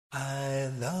I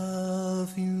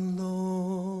love you,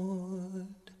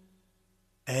 Lord,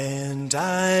 and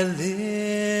I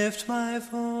lift my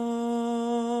voice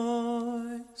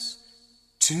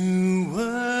to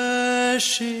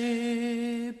worship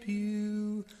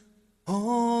you,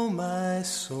 oh my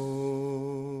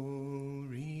soul,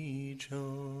 rejoice.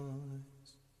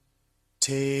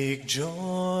 Take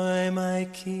joy, my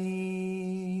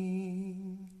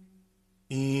King,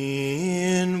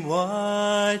 in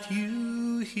what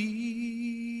you hear,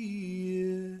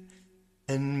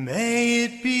 and may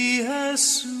it be a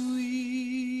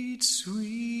sweet,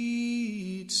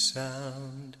 sweet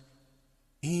sound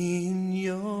in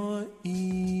your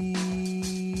ear.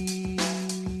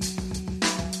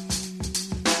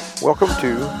 Welcome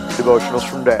to Devotionals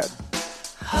from Dad.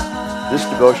 This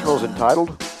devotional is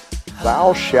entitled,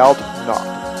 Thou Shalt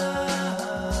Not.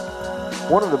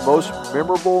 One of the most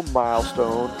memorable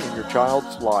milestones in your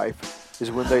child's life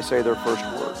is when they say their first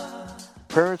word.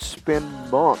 Parents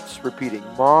spend months repeating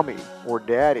mommy or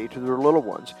daddy to their little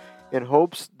ones in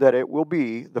hopes that it will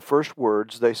be the first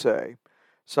words they say.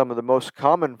 Some of the most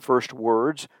common first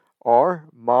words are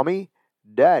mommy,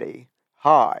 daddy,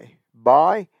 hi,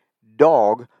 bye,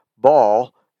 dog,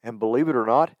 ball, and believe it or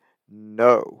not,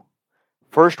 no.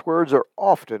 First words are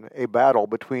often a battle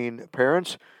between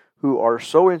parents who are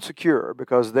so insecure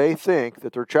because they think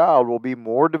that their child will be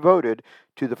more devoted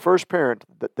to the first parent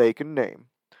that they can name.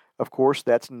 Of course,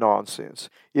 that's nonsense.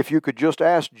 If you could just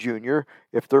ask Junior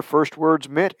if their first words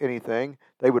meant anything,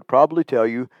 they would probably tell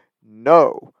you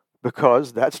no,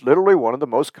 because that's literally one of the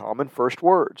most common first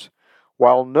words.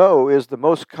 While no is the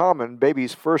most common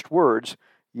baby's first words,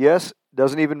 yes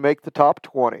doesn't even make the top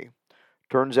 20.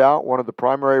 Turns out one of the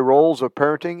primary roles of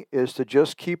parenting is to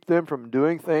just keep them from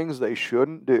doing things they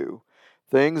shouldn't do,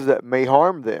 things that may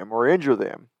harm them or injure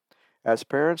them. As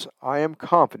parents, I am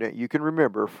confident you can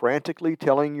remember frantically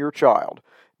telling your child,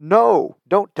 no,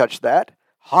 don't touch that,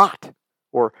 hot,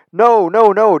 or no,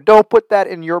 don't put that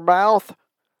in your mouth.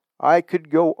 I could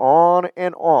go on,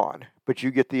 but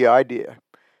you get the idea.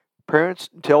 Parents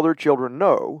tell their children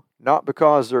no, not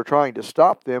because they're trying to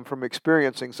stop them from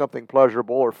experiencing something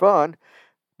pleasurable or fun,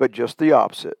 but just the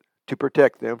opposite, to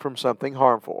protect them from something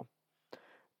harmful.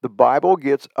 The Bible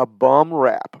gets a bum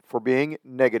rap for being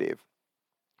negative,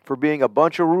 for being a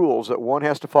bunch of rules that one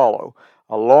has to follow,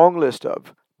 a long list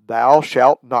of thou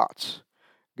shalt nots.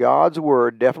 God's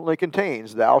word definitely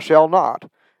contains thou shalt not,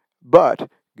 but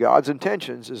God's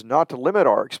intentions is not to limit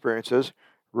our experiences.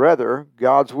 Rather,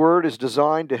 God's word is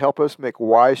designed to help us make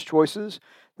wise choices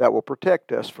that will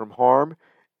protect us from harm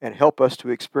and help us to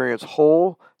experience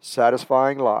whole,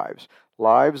 satisfying lives,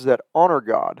 lives that honor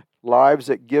God, lives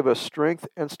that give us strength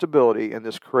and stability in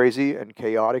this crazy and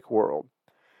chaotic world.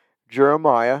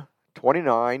 Jeremiah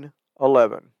 29:11.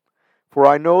 For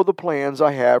I know the plans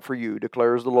I have for you,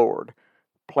 declares the Lord,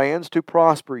 plans to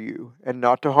prosper you and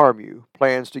not to harm you,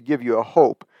 plans to give you a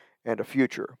hope and a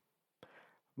future.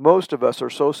 Most of us are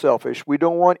so selfish we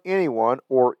don't want anyone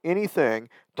or anything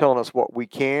telling us what we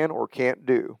can or can't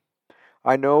do.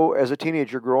 I know as a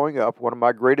teenager growing up, one of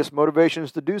my greatest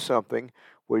motivations to do something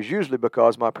was usually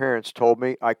because my parents told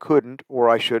me I couldn't or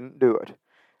I shouldn't do it.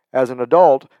 As an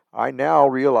adult, I now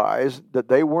realize that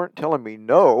they weren't telling me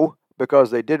no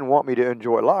because they didn't want me to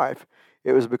enjoy life.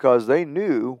 It was because they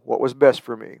knew what was best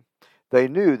for me. They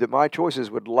knew that my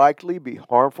choices would likely be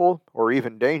harmful or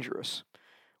even dangerous.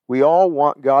 We all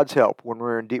want God's help when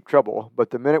we're in deep trouble,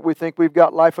 but the minute we think we've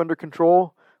got life under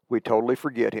control, we totally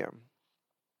forget Him.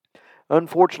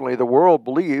 Unfortunately, the world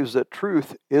believes that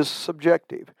truth is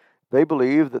subjective. They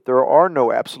believe that there are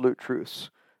no absolute truths.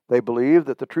 They believe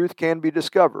that the truth can be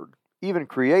discovered, even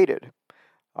created.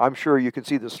 I'm sure you can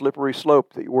see the slippery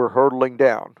slope that we're hurtling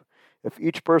down. If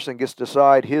each person gets to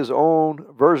decide his own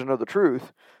version of the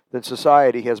truth, then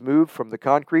society has moved from the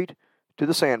concrete to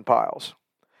the sand piles.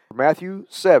 Matthew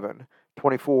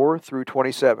 7:24 through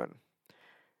 27.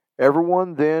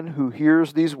 Everyone then who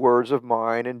hears these words of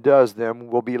mine and does them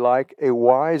will be like a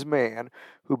wise man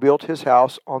who built his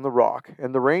house on the rock,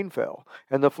 and the rain fell,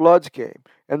 and the floods came,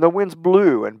 and the winds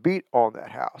blew and beat on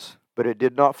that house. But it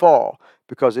did not fall,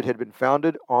 because it had been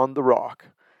founded on the rock.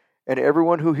 And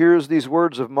everyone who hears these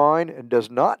words of mine and does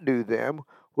not do them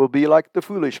will be like the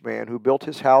foolish man who built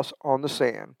his house on the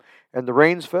sand. And the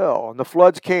rains fell, and the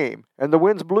floods came, and the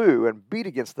winds blew and beat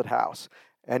against that house,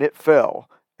 and it fell,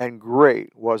 and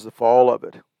great was the fall of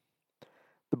it.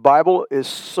 The Bible is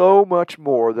so much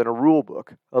more than a rule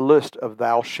book, a list of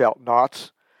thou shalt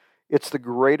nots. It's the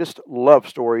greatest love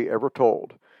story ever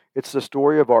told. It's the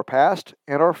story of our past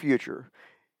and our future.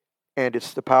 And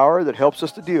it's the power that helps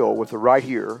us to deal with the right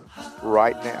here,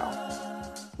 right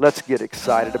now. Let's get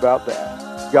excited about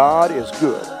that. God is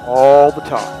good all the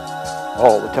time.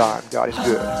 All the time, God is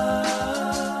good.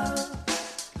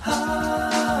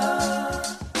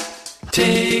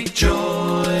 Take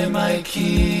joy, my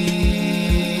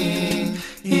King,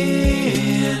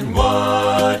 in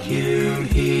what you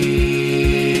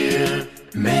hear.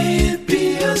 May it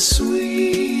be a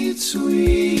sweet,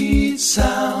 sweet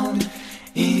sound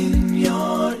in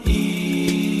your ear.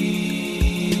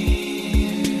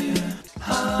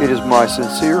 It is my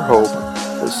sincere hope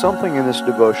that something in this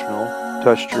devotional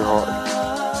touched your heart.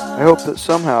 I hope that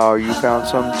somehow you found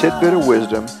some tidbit of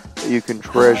wisdom that you can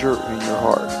treasure in your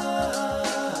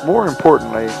heart. More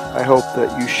importantly, I hope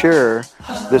that you share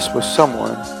this with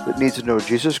someone that needs to know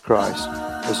Jesus Christ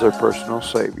as their personal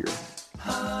Savior.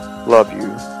 Love you,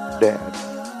 Dad.